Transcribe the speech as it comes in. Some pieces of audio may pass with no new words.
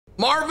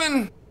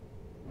Marvin,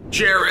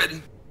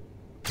 Jared,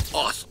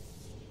 awesome.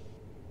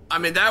 I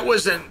mean, that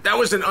was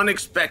an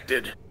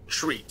unexpected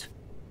treat.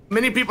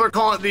 Many people are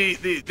calling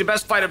it the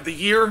best fight of the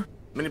year.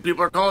 Many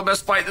people are calling it the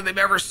best fight that they've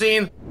ever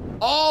seen.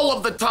 All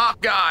of the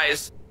top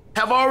guys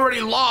have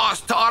already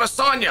lost to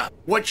Adesanya.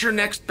 What's your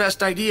next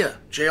best idea,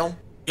 Chael?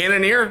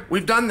 Cannonier,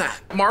 we've done that.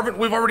 Marvin,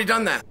 we've already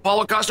done that.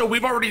 Paulo Costa,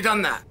 we've already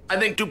done that. I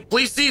think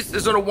Duplessis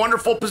is in a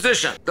wonderful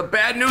position. The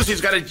bad news, he's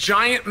got a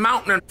giant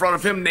mountain in front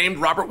of him named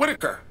Robert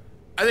Whittaker.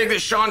 I think that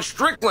Sean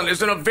Strickland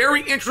is in a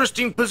very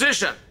interesting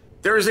position.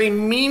 There is a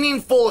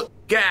meaningful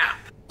gap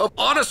of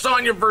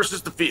Adesanya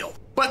versus the field.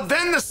 But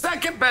then the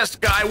second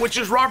best guy, which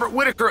is Robert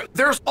Whittaker,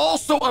 there's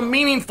also a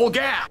meaningful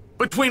gap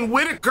between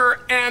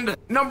Whittaker and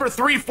number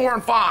 3, 4,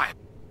 and 5.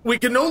 We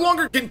can no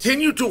longer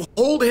continue to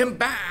hold him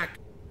back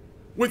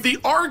with the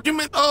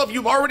argument of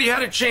you've already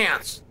had a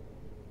chance,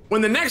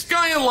 when the next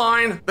guy in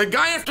line, the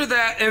guy after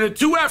that, and the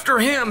two after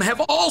him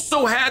have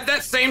also had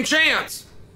that same chance.